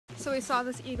So we saw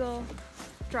this eagle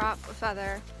drop a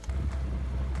feather.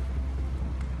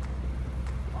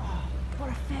 Oh, what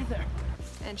a feather!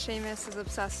 And Seamus is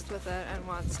obsessed with it and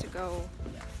wants to go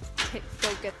get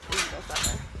the eagle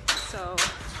feather. So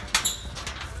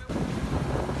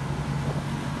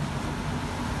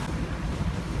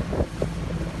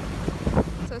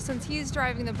since he's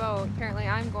driving the boat, apparently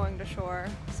I'm going to shore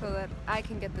so that I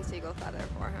can get this eagle feather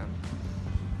for him.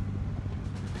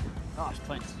 Oh, it's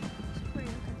plenty.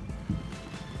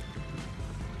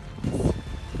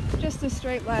 Just a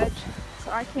straight ledge,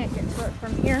 so I can't get to it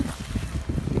from here.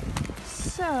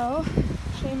 So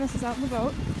Seamus is out in the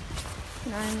boat,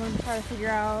 and I'm going to try to figure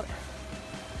out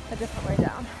a different way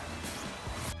down.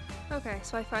 Okay,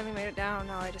 so I finally made it down.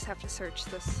 Now I just have to search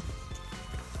this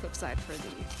cliffside for the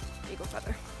eagle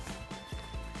feather.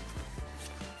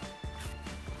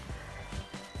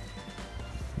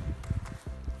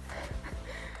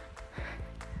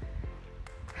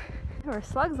 There were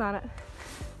slugs on it.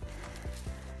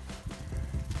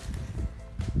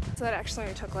 So that actually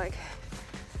only took like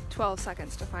 12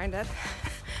 seconds to find it.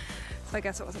 So I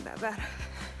guess it wasn't that bad.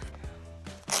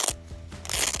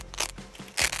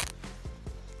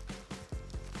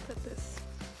 Put this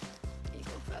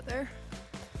eagle feather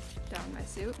down my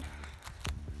suit.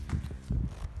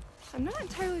 I'm not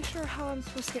entirely sure how I'm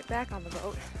supposed to get back on the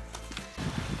boat.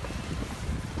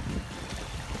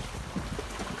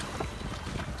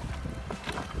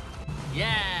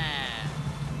 Yeah!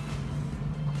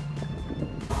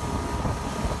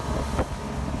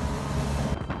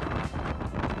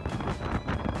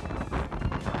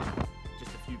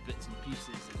 Just a few bits and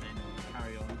pieces and then we'll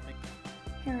carry on.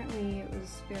 Apparently it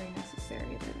was very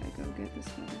necessary that I go get this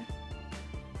feather.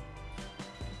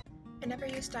 I never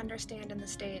used to understand in the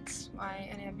States why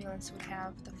an ambulance would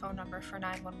have the phone number for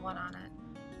 911 on it,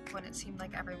 when it seemed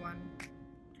like everyone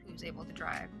who's able to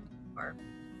drive or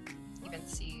even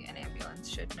see an ambulance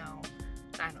should know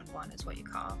 911 is what you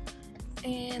call.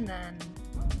 And then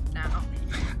now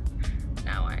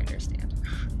I understand.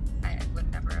 I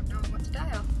would never have known what to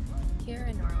dial here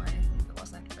in Norway if it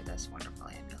wasn't for this wonderful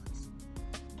ambulance.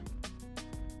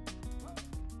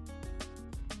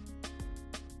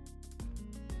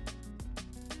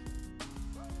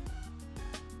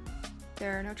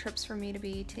 There are no trips for me to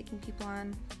be taking people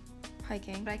on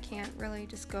hiking, but I can't really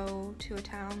just go to a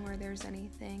town where there's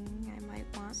anything I might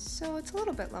want. So it's a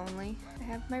little bit lonely. I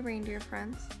have my reindeer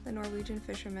friends, the Norwegian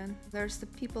fishermen. There's the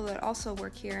people that also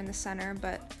work here in the center,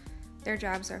 but their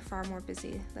jobs are far more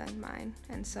busy than mine,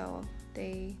 and so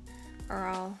they are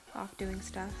all off doing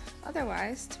stuff.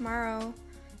 Otherwise, tomorrow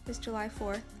is July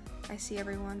 4th. I see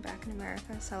everyone back in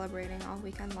America celebrating all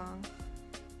weekend long,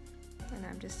 and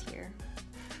I'm just here.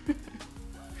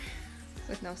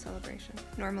 With no celebration.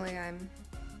 Normally I'm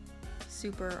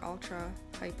super ultra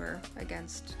hyper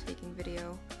against taking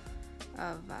video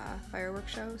of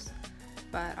fireworks shows,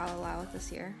 but I'll allow it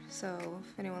this year. So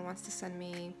if anyone wants to send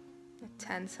me a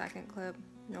 10-second clip,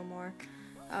 no more,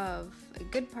 of a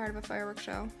good part of a fireworks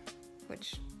show,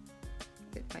 which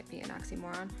it might be an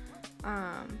oxymoron,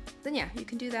 then yeah, you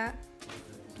can do that.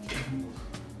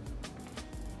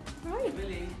 Right.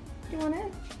 Do you want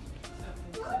in?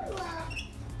 Come on.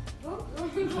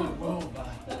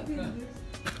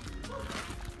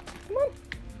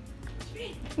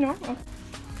 No?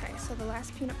 Okay, so the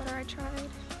last peanut butter I tried,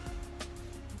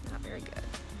 not very good.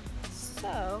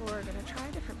 So we're gonna try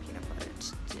a different peanut butter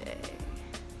today.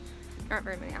 There aren't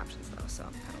very many options though, so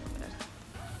I'm kind of limited.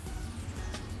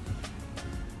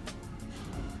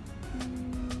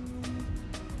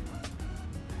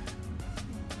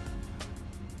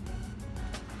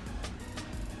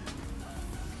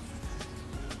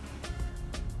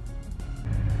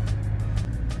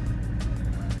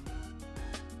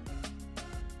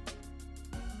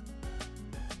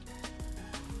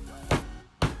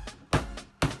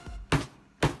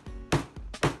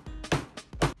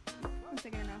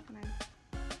 Big enough, and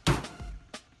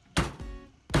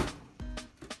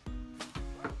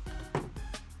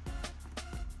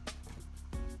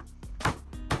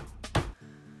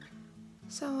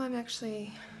so I'm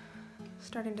actually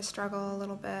starting to struggle a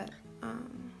little bit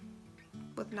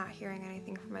with not hearing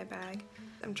anything from my bag.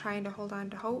 I'm trying to hold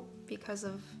on to hope because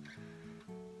of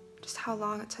just how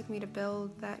long it took me to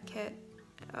build that kit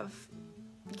of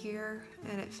gear,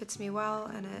 and it fits me well,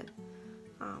 and it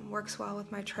works well with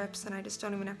my trips, and I just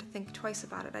don't even have to think twice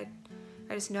about it. I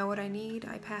just know what I need,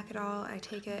 I pack it all, I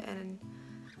take it, and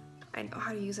I know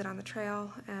how to use it on the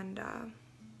trail, and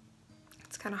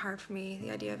it's kind of hard for me,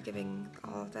 the idea of giving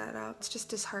all of that up. It's just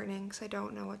disheartening because I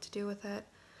don't know what to do with it.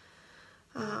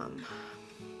 I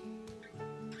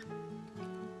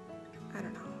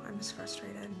don't know, I'm just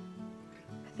frustrated.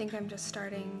 I I think I'm just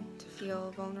starting to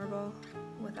feel vulnerable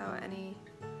without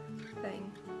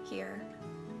anything here.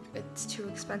 It's too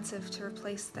expensive to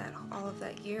replace all of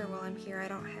that gear while I'm here. I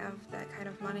don't have that kind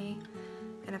of money.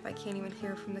 And if I can't even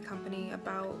hear from the company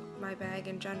about my bag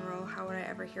in general, how would I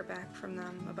ever hear back from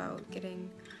them about getting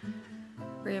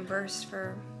reimbursed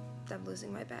for them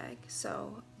losing my bag?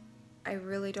 So I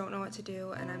really don't know what to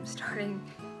do, and I'm starting